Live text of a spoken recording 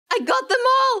got them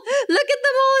all. Look at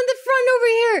them all in the front over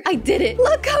here. I did it.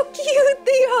 Look how cute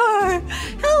they are.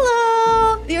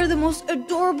 Hello. They are the most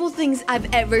adorable things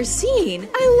I've ever seen.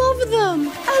 I love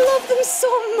them. I love them so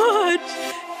much.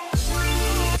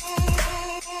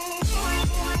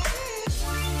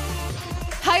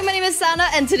 Hi, my name is Sanna,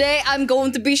 and today I'm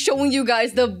going to be showing you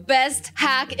guys the best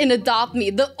hack in Adopt Me.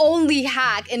 The only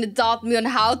hack in Adopt Me on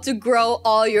how to grow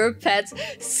all your pets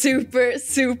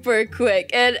super quick.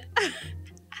 And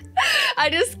I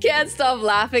just can't stop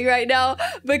laughing right now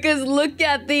because look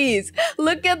at these.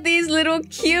 Look at these little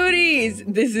cuties.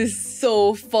 This is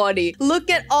so funny. Look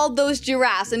at all those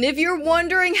giraffes. And if you're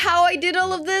wondering how I did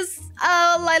all of this,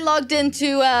 I logged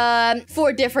into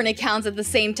 4 different accounts at the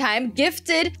same time,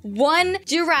 gifted 1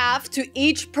 giraffe to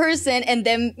each person, and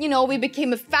then, you know, we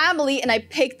became a family and I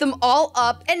picked them all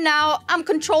up and now I'm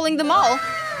controlling them all.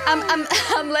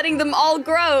 I'm letting them all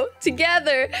grow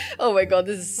together. Oh my god,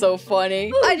 this is so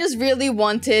funny. I just really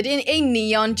wanted a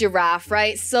neon giraffe,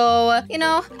 right? So, you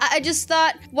know, I just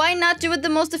thought, why not do it the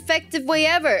most effective way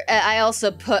ever? I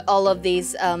also put all of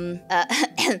these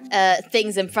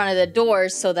things in front of the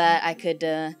doors so that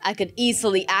I could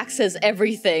easily access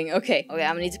everything. Okay, I'm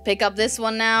gonna need to pick up this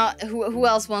one now. Who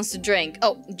else wants to drink?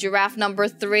 Oh, giraffe number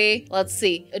 3. Let's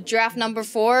see. Giraffe number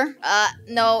 4.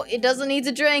 No, it doesn't need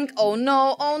to drink. Oh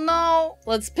no. Oh no.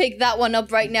 Let's pick that one up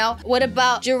right now. What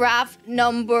about giraffe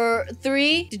number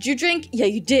 3? Did you drink? Yeah,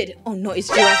 you did. Oh no, it's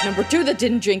giraffe number 2 that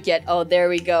didn't drink yet. Oh, there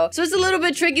we go. So it's a little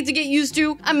bit tricky to get used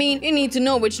to. I mean, you need to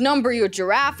know which number your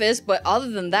giraffe is, but other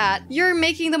than that, you're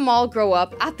making them all grow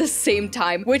up at the same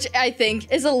time, which I think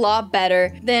is a lot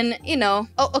better than, you know.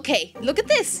 Oh, okay. Look at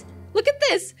this. Look at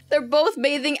this. They're both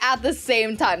bathing at the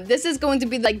same time. This is going to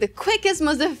be like the quickest,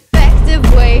 most effective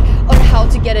way on how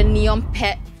to get a neon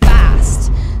pet fast.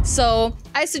 So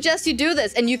I suggest you do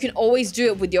this, and you can always do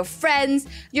it with your friends.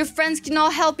 Your friends can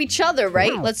all help each other,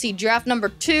 right? Let's see, giraffe number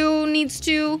 2 needs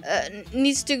to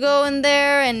go in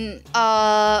there, and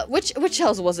which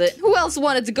else was it? Who else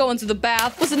wanted to go into the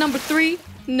bath? Was it number 3?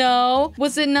 No.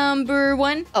 Was it number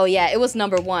 1? Oh yeah, it was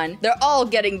number 1. They're all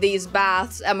getting these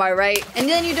baths, am I right? And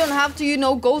then you don't have to, you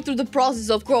know, go through the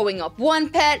process of growing up 1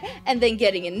 pet and then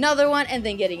getting another one and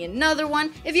then getting another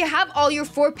one. If you have all your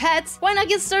 4 pets, why not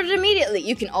get started immediately?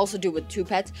 You can also do it with 2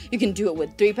 pets. You can do it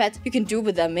with 3 pets. You can do it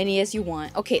with as many as you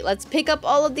want. Okay, let's pick up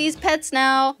all of these pets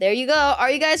now. There you go.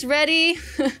 Are you guys ready?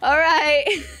 All right.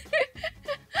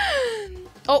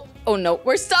 Oh no,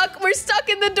 we're stuck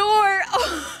in the door.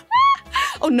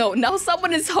 Oh no, now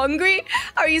someone is hungry?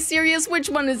 Are you serious? Which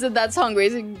one is it that's hungry?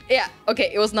 Is it, yeah,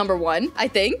 okay, it was number 1, I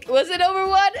think. Was it number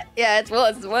 1? Yeah, it's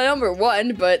number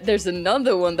 1, but there's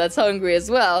another one that's hungry as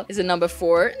well. Is it number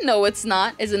 4? No, it's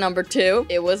not. Is it number 2?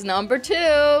 It was number 2.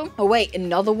 Oh wait,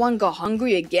 another one got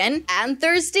hungry again and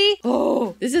thirsty?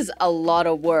 Oh, this is a lot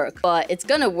of work, but it's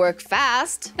gonna work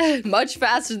fast. Much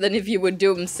faster than if you would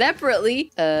do them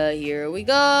separately. Here we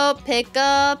go. Pick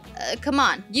up. Come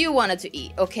on, you wanted to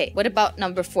eat. Okay, what about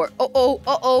number 4?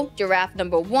 Oh. Giraffe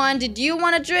number 1. Did you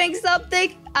want to drink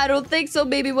something? I don't think so.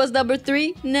 Maybe it was number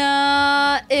 3.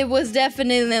 Nah, it was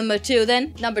definitely number 2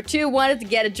 then. Number 2 wanted to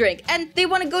get a drink. And they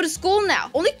want to go to school now.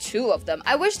 Only 2 of them.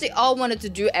 I wish they all wanted to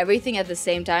do everything at the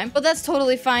same time. But that's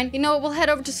totally fine. You know what? We'll head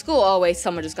over to school. Oh, wait.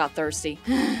 Someone just got thirsty.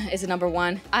 Is it number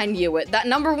 1? I knew it. That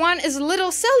number 1 is a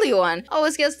little silly one.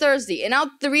 Always gets thirsty. And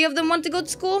now 3 of them want to go to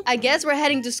school. I guess we're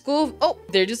heading to school. Oh,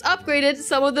 they're just upgraded.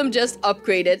 Some of them just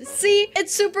upgraded. See?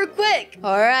 It's super quick.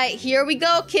 All right. Here we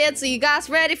go, kids. So you guys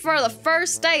ready for the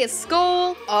first day of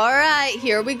school? All right,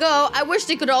 here we go. I wish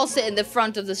they could all sit in the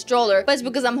front of the stroller, but it's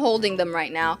because I'm holding them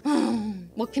right now.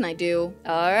 What can I do?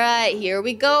 All right, here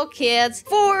we go, kids.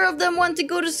 4 of them want to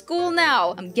go to school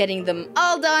now. I'm getting them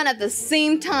all done at the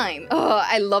same time. Oh,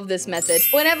 I love this method.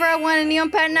 Whenever I want a neon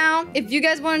pet now, if you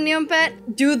guys want a neon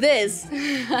pet, do this.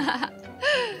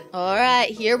 All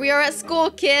right, here we are at school,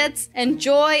 kids.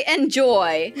 Enjoy.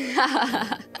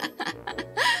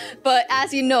 But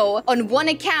as you know, on one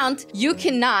account, you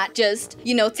cannot just,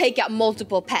 you know, take out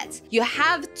multiple pets. You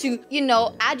have to, you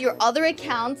know, add your other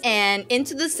accounts and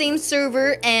into the same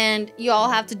server, and you all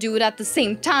have to do it at the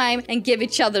same time and give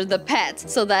each other the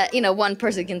pets so that, you know, one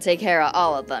person can take care of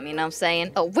all of them, you know what I'm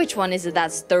saying? Oh, which one is it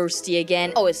that's thirsty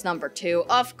again? Oh, it's number 2,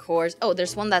 of course. Oh,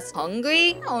 there's one that's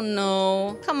hungry? Oh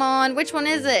no. Come on, which one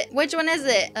is it? Which one is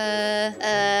it?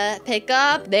 Pick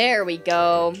up. There we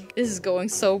go. This is going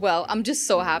so well. I'm just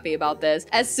so happy happy about this.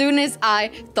 As soon as I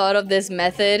thought of this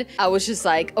method, I was just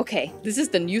like, okay, this is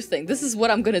the new thing. This is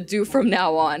what I'm gonna do from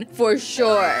now on, for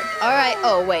sure. All right,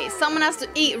 oh wait, someone has to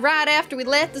eat right after we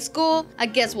left the school. I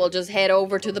guess we'll just head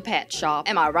over to the pet shop.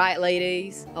 Am I right,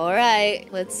 ladies? All right,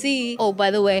 let's see. Oh,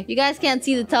 by the way, you guys can't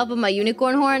see the top of my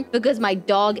unicorn horn because my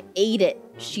dog ate it.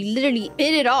 She literally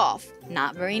bit it off.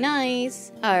 Not very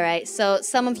nice. All right, so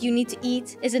some of you need to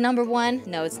eat. Is it number 1?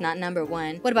 No, it's not number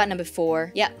 1. What about number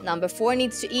 4? Yep, number 4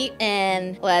 needs to eat.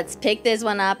 And let's pick this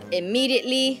one up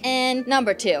immediately. And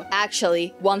number 2.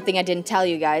 Actually, one thing I didn't tell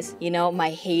you guys. You know,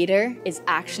 my hater is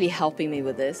actually helping me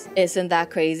with this. Isn't that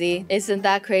crazy? Isn't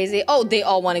that crazy? Oh, they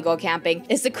all want to go camping.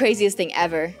 It's the craziest thing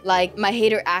ever. Like, my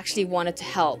hater actually wanted to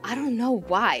help. I don't know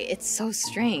why. It's so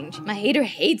strange. My hater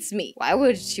hates me. Why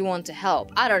would she want to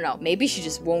help? I don't know. Maybe she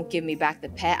just won't give me back the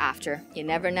pet after. You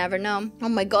never know. Oh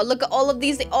my god, look at all of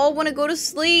these. They all want to go to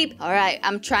sleep. All right,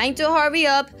 I'm trying to hurry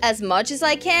up as much as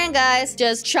I can, guys.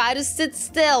 Just try to sit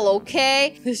still,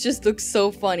 okay? This just looks so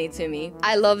funny to me.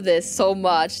 I love this so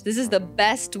much. This is the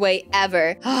best way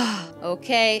ever.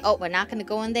 Okay. Oh, we're not gonna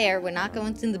go in there. We're not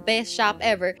going to the best shop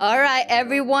ever. All right,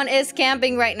 everyone is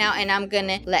camping right now, and I'm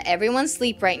gonna let everyone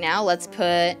sleep right now. Let's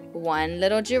put one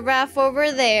little giraffe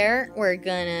over there. We're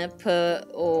gonna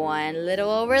put one little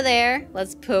over there.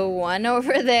 Let's put one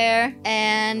over there.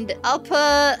 And I'll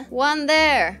put one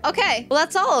there. Okay, well,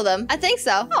 that's all of them. I think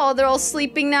so. Oh, they're all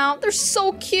sleeping now. They're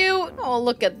so cute. Oh,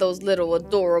 look at those little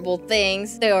adorable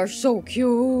things. They are so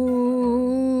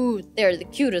cute. They're the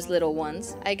cutest little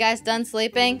ones. Are you guys done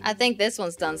sleeping? I think this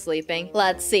one's done sleeping.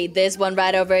 Let's see. This one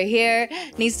right over here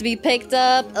needs to be picked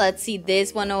up. Let's see.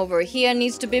 This one over here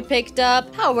needs to be picked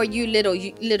up. How are you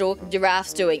little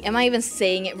giraffes doing? Am I even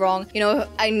saying it wrong? You know,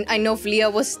 I know if Leah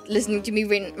was listening to me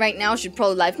right now, she'd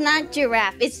probably like, not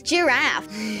giraffe, it's giraffe.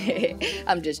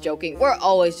 I'm just joking. We're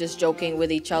always just joking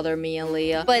with each other, me and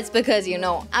Leah. But it's because, you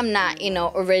know, I'm not, you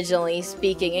know, originally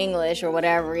speaking English or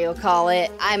whatever you'll call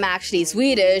it. I'm actually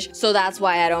Swedish, so that's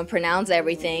why I don't pronounce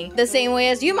everything the same way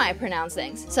as you might pronounce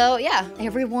things. So yeah,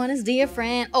 everyone is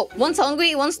different. Oh, one's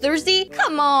hungry, one's thirsty.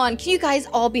 Come on, can you guys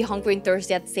all be hungry and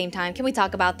thirsty at the same time? Can we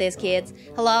talk about this, kids?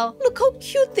 Hello? Look how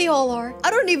cute they all are.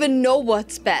 I don't even know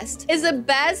what's best. Is it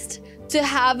best to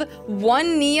have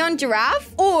one neon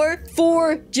giraffe or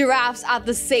 4 giraffes at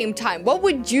the same time? What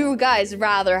would you guys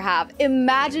rather have?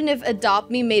 Imagine if Adopt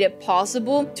Me made it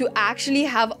possible to actually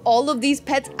have all of these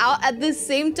pets out at the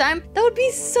same time. That would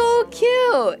be so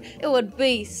cute. It would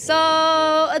be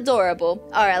so adorable.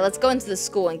 All right, let's go into the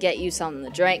school and get you something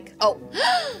to drink. Oh,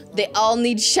 they all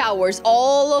need showers.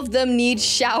 All of them need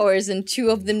showers and 2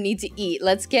 of them need to eat.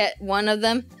 Let's get one of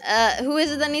them. Who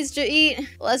is it that needs to eat?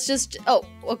 Let's just, oh,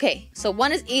 okay. So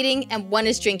one is eating and one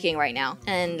is drinking right now.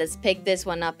 And let's pick this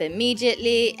one up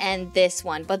immediately and this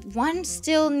one. But one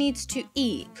still needs to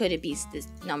eat. Could it be this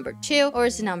number 2 or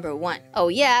is it number 1? Oh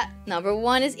yeah, number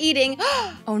 1 is eating.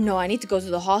 Oh no, I need to go to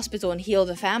the hospital and heal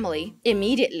the family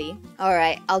immediately. All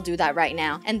right, I'll do that right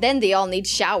now. And then they all need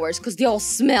showers because they're all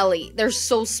smelly. They're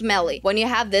so smelly. When you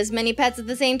have this many pets at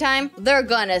the same time, they're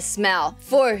gonna smell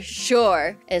for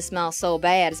sure. It smells so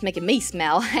bad. It's making me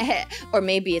smell. Or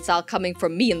maybe it's all coming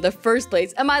from me in the first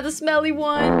place. Am I the smelly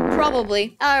one?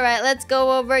 Probably. All right, let's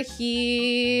go over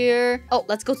here. Oh,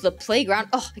 let's go to the playground.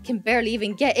 Oh, I can barely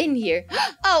even get in here.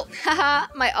 Oh, haha,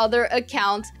 my other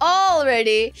account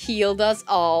already healed us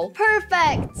all.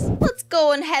 Perfect. Let's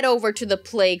go and head over to the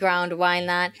playground. Why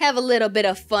not? Have a little bit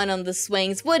of fun on the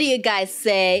swings. What do you guys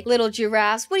say? Little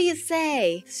giraffes, what do you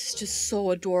say? This is just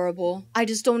so adorable. I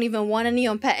just don't even want a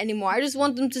neon pet anymore. I just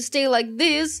want them to stay like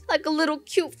this, like a little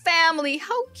cute family.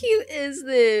 How cute is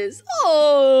this?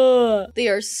 Oh, they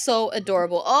are so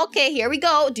adorable. Okay, here we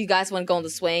go. Do you guys want to go on the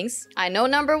swings? I know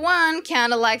number 1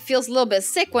 kind of like feels a little bit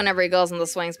sick whenever he goes on the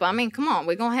swings, but I mean, come on,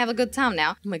 we're gonna have a good time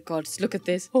now. Oh my god, just look at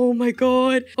this. Oh my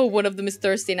god. Oh, one of them is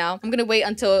thirsty now. I'm gonna wait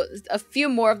until a few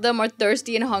more of them are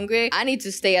thirsty and hungry. I need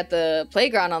to stay at the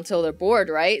playground until they're bored,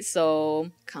 right?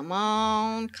 So come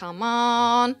on, come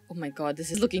on. Oh my god,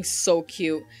 this is looking so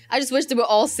cute. I just wish they were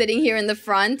all sitting here in the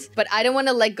front, but I don't want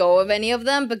to let go of any of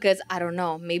them because I don't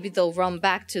know, maybe they'll run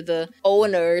back to the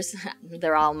owners.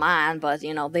 They're all mine, but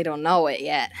you know, they don't know it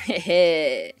yet.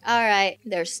 All right,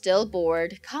 they're still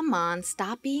bored. Come on,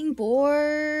 stop being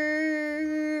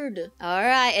bored. All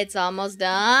right, it's almost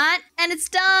done. And it's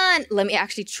done. Let me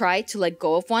actually try to let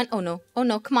go of one. Oh no,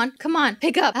 come on,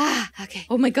 pick up. Ah, okay.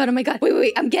 Oh my god,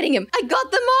 wait, I'm getting him. I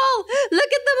got them all.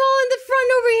 Look at them all in the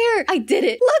front over here. I did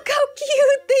it. Look how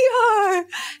cute they are.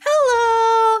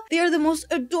 Hello. They are the most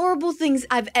adorable things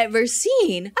I've ever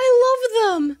seen. I love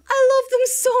them. I love them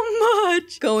so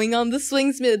much. Going on the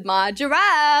swings with my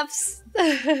giraffes.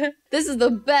 This is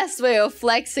the best way of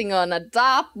flexing on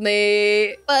Adopt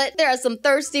Me. But there are some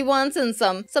thirsty ones and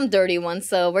some dirty ones,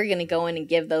 so we're gonna go in and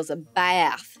give those a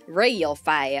bath real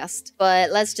fast.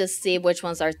 But let's just see which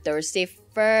ones are thirsty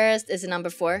first. Is it number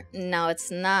 4? No,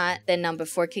 it's not. Then number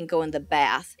 4 can go in the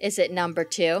bath. Is it number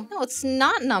 2? No, it's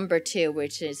not number 2,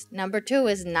 which is number 2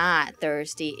 is not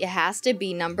thirsty. It has to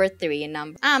be number 3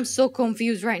 and I'm so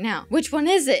confused right now. Which one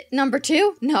is it? Number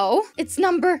 2? No, it's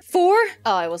number 4.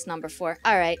 Oh, it was number 4.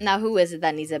 All right, now who is it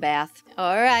that needs a bath?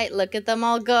 All right, look at them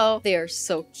all go. They are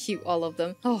so cute, all of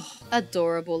them. Oh,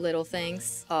 adorable little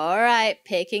things. All right,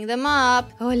 picking them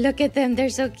up. Oh, look at them. They're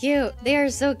so cute. They are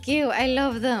so cute. I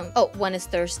love them. Oh, one is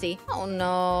thirsty. Oh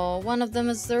no, one of them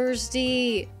is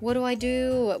thirsty. What do I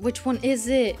do? Which one is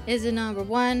it? Is it number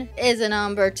 1? Is it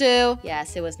number 2?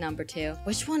 Yes, it was number 2.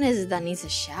 Which one is it that needs a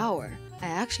shower? I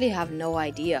actually have no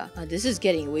idea. This is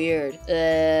getting weird.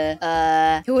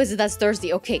 Who is it that's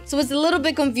thirsty? Okay, so it's a little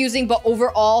bit confusing, but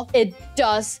overall, it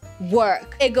does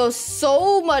work. It goes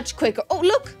so much quicker. Oh,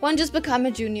 look, one just became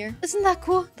a junior. Isn't that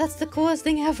cool? That's the coolest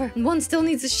thing ever. One still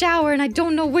needs a shower, and I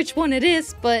don't know which one it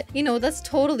is, but you know, that's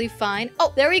totally fine.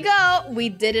 Oh, there we go. We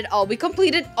did it all. We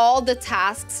completed all the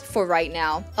tasks for right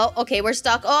now. Oh, okay, we're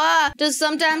stuck. Oh, just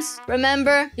sometimes,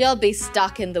 remember, you'll be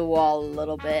stuck in the wall a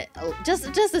little bit. Oh, just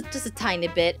a tiny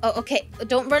bit. Oh, okay.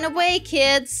 Don't run away,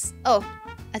 kids. Oh,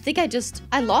 I think I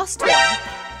lost one.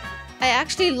 I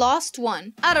actually lost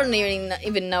one. I don't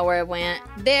even know where it went.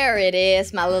 There it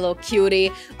is, my little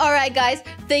cutie. Alright guys,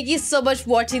 thank you so much for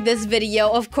watching this video.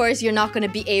 Of course, you're not going to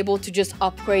be able to just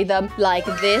upgrade them like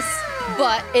this,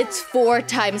 but it's 4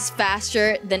 times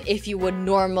faster than if you would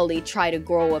normally try to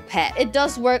grow a pet. It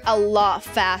does work a lot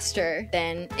faster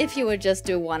than if you would just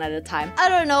do one at a time. I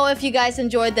don't know if you guys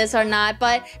enjoyed this or not,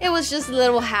 but it was just a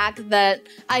little hack that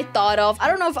I thought of. I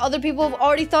don't know if other people have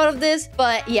already thought of this,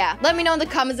 but yeah, let me know in the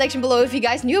comment section below if you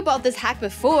guys knew about this hack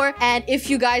before and if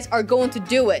you guys are going to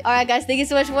do it. Alright guys, thank you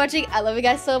so much for watching. I love you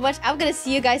guys so much. I'm gonna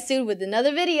see you guys soon with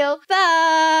another video.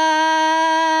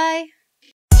 Bye!